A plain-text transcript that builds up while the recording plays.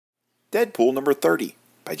Deadpool number 30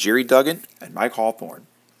 by Jerry Duggan and Mike Hawthorne.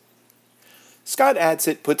 Scott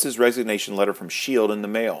Adsit puts his resignation letter from S.H.I.E.L.D. in the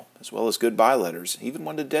mail, as well as goodbye letters, even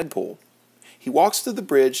one to Deadpool. He walks to the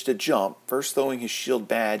bridge to jump, first throwing his S.H.I.E.L.D.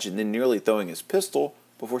 badge and then nearly throwing his pistol,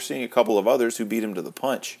 before seeing a couple of others who beat him to the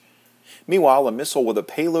punch. Meanwhile, a missile with a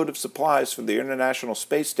payload of supplies for the International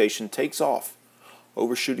Space Station takes off.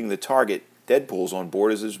 Overshooting the target, Deadpool's on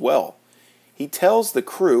board as well. He tells the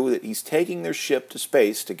crew that he's taking their ship to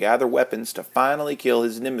space to gather weapons to finally kill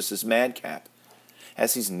his nemesis Madcap.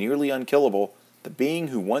 As he's nearly unkillable, the being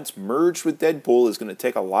who once merged with Deadpool is going to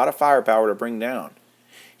take a lot of firepower to bring down.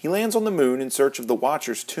 He lands on the moon in search of the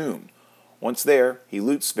Watcher's tomb. Once there, he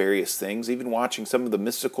loots various things, even watching some of the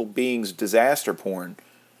mystical beings' disaster porn.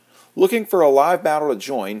 Looking for a live battle to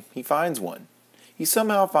join, he finds one. He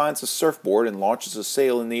somehow finds a surfboard and launches a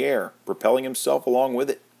sail in the air, propelling himself along with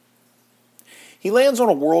it. He lands on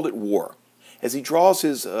a world at war. As he draws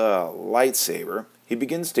his lightsaber, he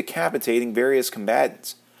begins decapitating various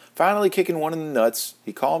combatants. Finally kicking one in the nuts,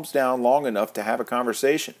 he calms down long enough to have a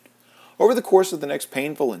conversation. Over the course of the next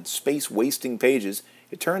painful and space-wasting pages,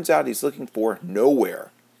 it turns out he's looking for nowhere.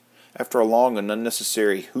 After a long and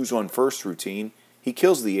unnecessary who's on first routine, he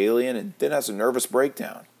kills the alien and then has a nervous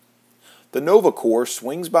breakdown. The Nova Corps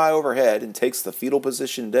swings by overhead and takes the fetal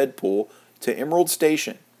position Deadpool to Emerald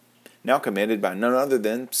Station, now commanded by none other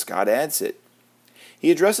than Scott Adsit.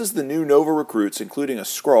 He addresses the new Nova recruits, including a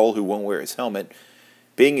Skrull who won't wear his helmet.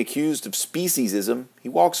 Being accused of speciesism, he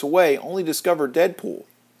walks away, only to discover Deadpool.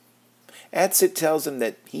 Adsit tells him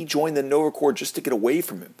that he joined the Nova Corps just to get away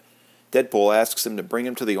from him. Deadpool asks him to bring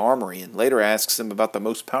him to the armory and later asks him about the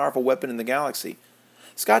most powerful weapon in the galaxy.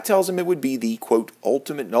 Scott tells him it would be the, quote,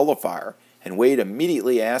 ultimate nullifier, and Wade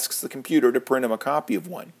immediately asks the computer to print him a copy of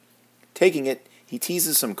one. Taking it, he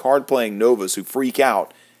teases some card-playing Novas who freak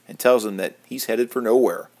out and tells them that he's headed for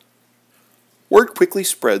nowhere. Word quickly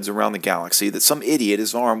spreads around the galaxy that some idiot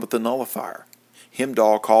is armed with the nullifier.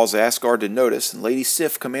 Heimdall calls Asgard to notice, and Lady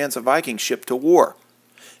Sif commands a Viking ship to war.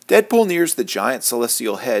 Deadpool nears the giant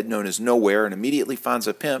celestial head known as Nowhere and immediately finds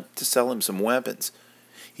a pimp to sell him some weapons.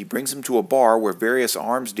 He brings him to a bar where various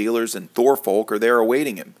arms dealers and Thorfolk are there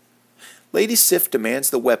awaiting him. Lady Sif demands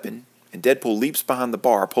the weapon, and Deadpool leaps behind the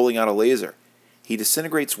bar, pulling out a laser. He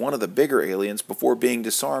disintegrates one of the bigger aliens before being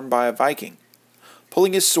disarmed by a Viking.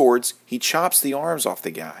 Pulling his swords, he chops the arms off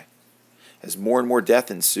the guy. As more and more death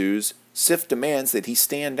ensues, Sif demands that he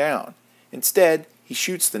stand down. Instead, he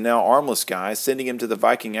shoots the now armless guy, sending him to the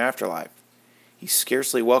Viking afterlife. He's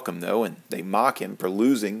scarcely welcome, though, and they mock him for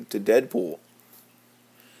losing to Deadpool.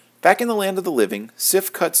 Back in the land of the living,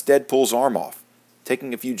 Sif cuts Deadpool's arm off.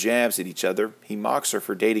 Taking a few jabs at each other, he mocks her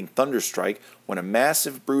for dating Thunderstrike when a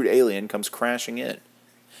massive brood alien comes crashing in.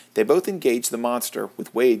 They both engage the monster,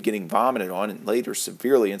 with Wade getting vomited on and later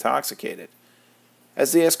severely intoxicated.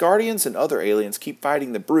 As the Asgardians and other aliens keep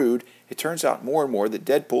fighting the brood, it turns out more and more that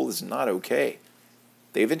Deadpool is not okay.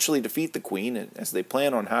 They eventually defeat the Queen, and as they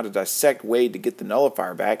plan on how to dissect Wade to get the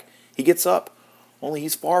nullifier back, he gets up, only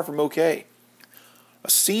he's far from okay. A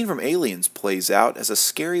scene from Aliens plays out as a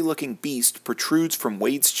scary-looking beast protrudes from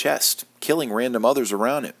Wade's chest, killing random others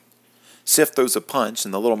around him. Sif throws a punch,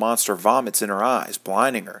 and the little monster vomits in her eyes,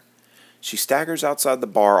 blinding her. She staggers outside the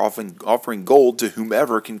bar, offering gold to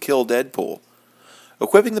whomever can kill Deadpool.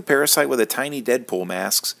 Equipping the parasite with a tiny Deadpool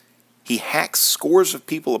mask, he hacks scores of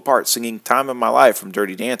people apart singing Time of My Life from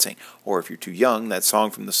Dirty Dancing, or if you're too young, that song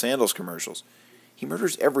from the Sandals commercials. He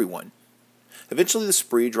murders everyone. Eventually the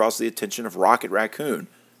spree draws the attention of Rocket Raccoon,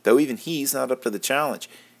 though even he's not up to the challenge.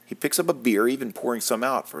 He picks up a beer, even pouring some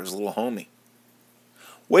out for his little homie.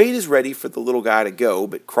 Wade is ready for the little guy to go,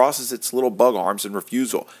 but crosses its little bug arms in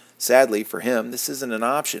refusal. Sadly for him, this isn't an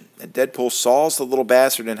option, and Deadpool saws the little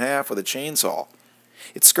bastard in half with a chainsaw.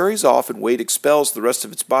 It scurries off, and Wade expels the rest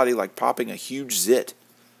of its body like popping a huge zit.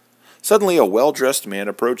 Suddenly, a well-dressed man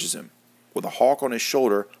approaches him. With a hawk on his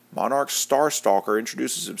shoulder, Monarch Starstalker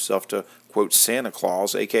introduces himself to, quote, Santa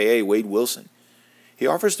Claus, a.k.a. Wade Wilson. He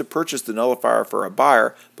offers to purchase the nullifier for a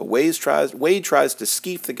buyer, but Wade tries to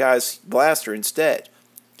skeef the guy's blaster instead.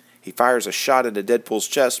 He fires a shot into Deadpool's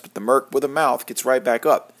chest, but the merc with a mouth gets right back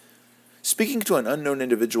up. Speaking to an unknown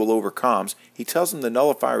individual over comms, he tells him the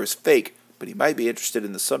nullifier is fake, but he might be interested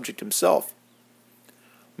in the subject himself.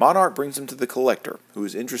 Monarch brings him to the Collector, who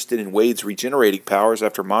is interested in Wade's regenerating powers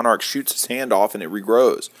after Monarch shoots his hand off and it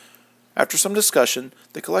regrows. After some discussion,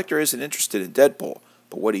 the Collector isn't interested in Deadpool,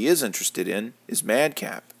 but what he is interested in is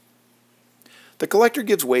Madcap. The Collector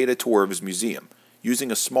gives Wade a tour of his museum.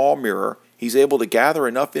 Using a small mirror, he's able to gather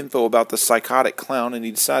enough info about the psychotic clown, and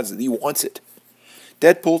he decides that he wants it.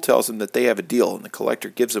 Deadpool tells him that they have a deal, and the collector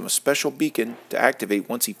gives him a special beacon to activate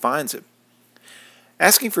once he finds him.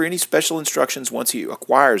 Asking for any special instructions once he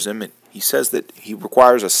acquires him, and he says that he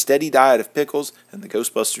requires a steady diet of pickles and the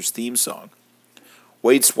Ghostbusters theme song.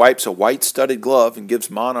 Wade swipes a white studded glove and gives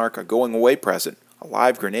Monarch a going-away present, a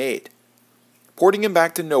live grenade. Porting him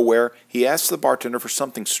back to nowhere, he asks the bartender for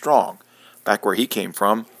something strong. Back where he came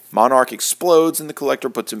from, Monarch explodes and the collector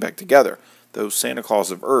puts him back together, though Santa Claus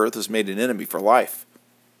of Earth has made an enemy for life.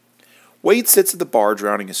 Wade sits at the bar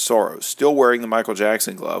drowning his sorrows, still wearing the Michael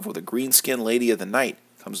Jackson glove, with a green-skinned lady of the night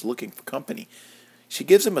comes looking for company. She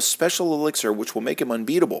gives him a special elixir which will make him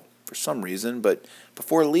unbeatable, for some reason, but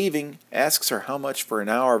before leaving, asks her how much for an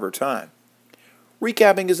hour of her time.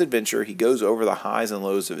 Recapping his adventure, he goes over the highs and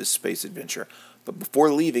lows of his space adventure, but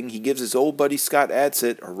before leaving, he gives his old buddy Scott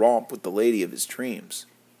Adsit a romp with the lady of his dreams.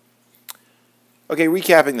 Okay,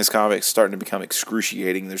 recapping this comic is starting to become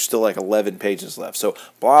excruciating. There's still like 11 pages left, so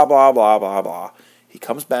blah, blah, blah, blah, blah. He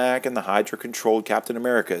comes back, and the Hydra-controlled Captain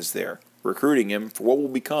America is there, recruiting him for what will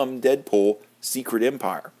become Deadpool Secret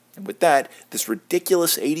Empire. And with that, this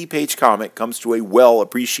ridiculous 80-page comic comes to a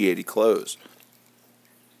well-appreciated close.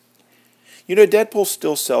 You know, Deadpool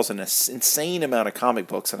still sells an insane amount of comic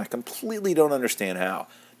books, and I completely don't understand how.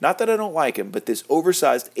 Not that I don't like him, but this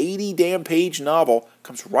oversized 80-damn-page novel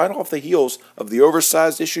comes right off the heels of the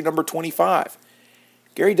oversized issue number 25.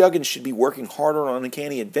 Gary Duggan should be working harder on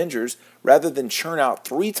Uncanny Avengers rather than churn out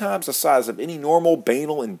 3 times the size of any normal,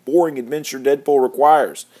 banal, and boring adventure Deadpool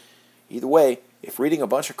requires. Either way, if reading a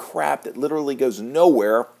bunch of crap that literally goes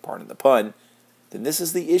nowhere, pardon the pun, then this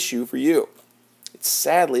is the issue for you. It's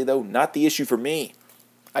sadly, though, not the issue for me.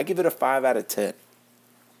 I give it a 5 out of 10.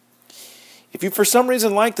 If you for some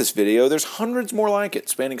reason like this video, there's hundreds more like it,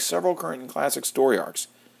 spanning several current and classic story arcs.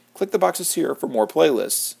 Click the boxes here for more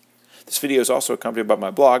playlists. This video is also accompanied by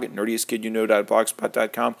my blog at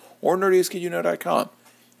nerdiestkidyouknow.blogspot.com or nerdiestkidyouknow.com.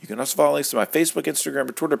 You can also follow links to my Facebook, Instagram,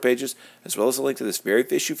 or Twitter pages, as well as a link to this very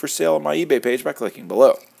issue for sale on my eBay page by clicking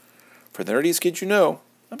below. For the Nerdiest Kid You Know,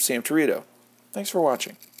 I'm Sam Torito. Thanks for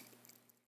watching.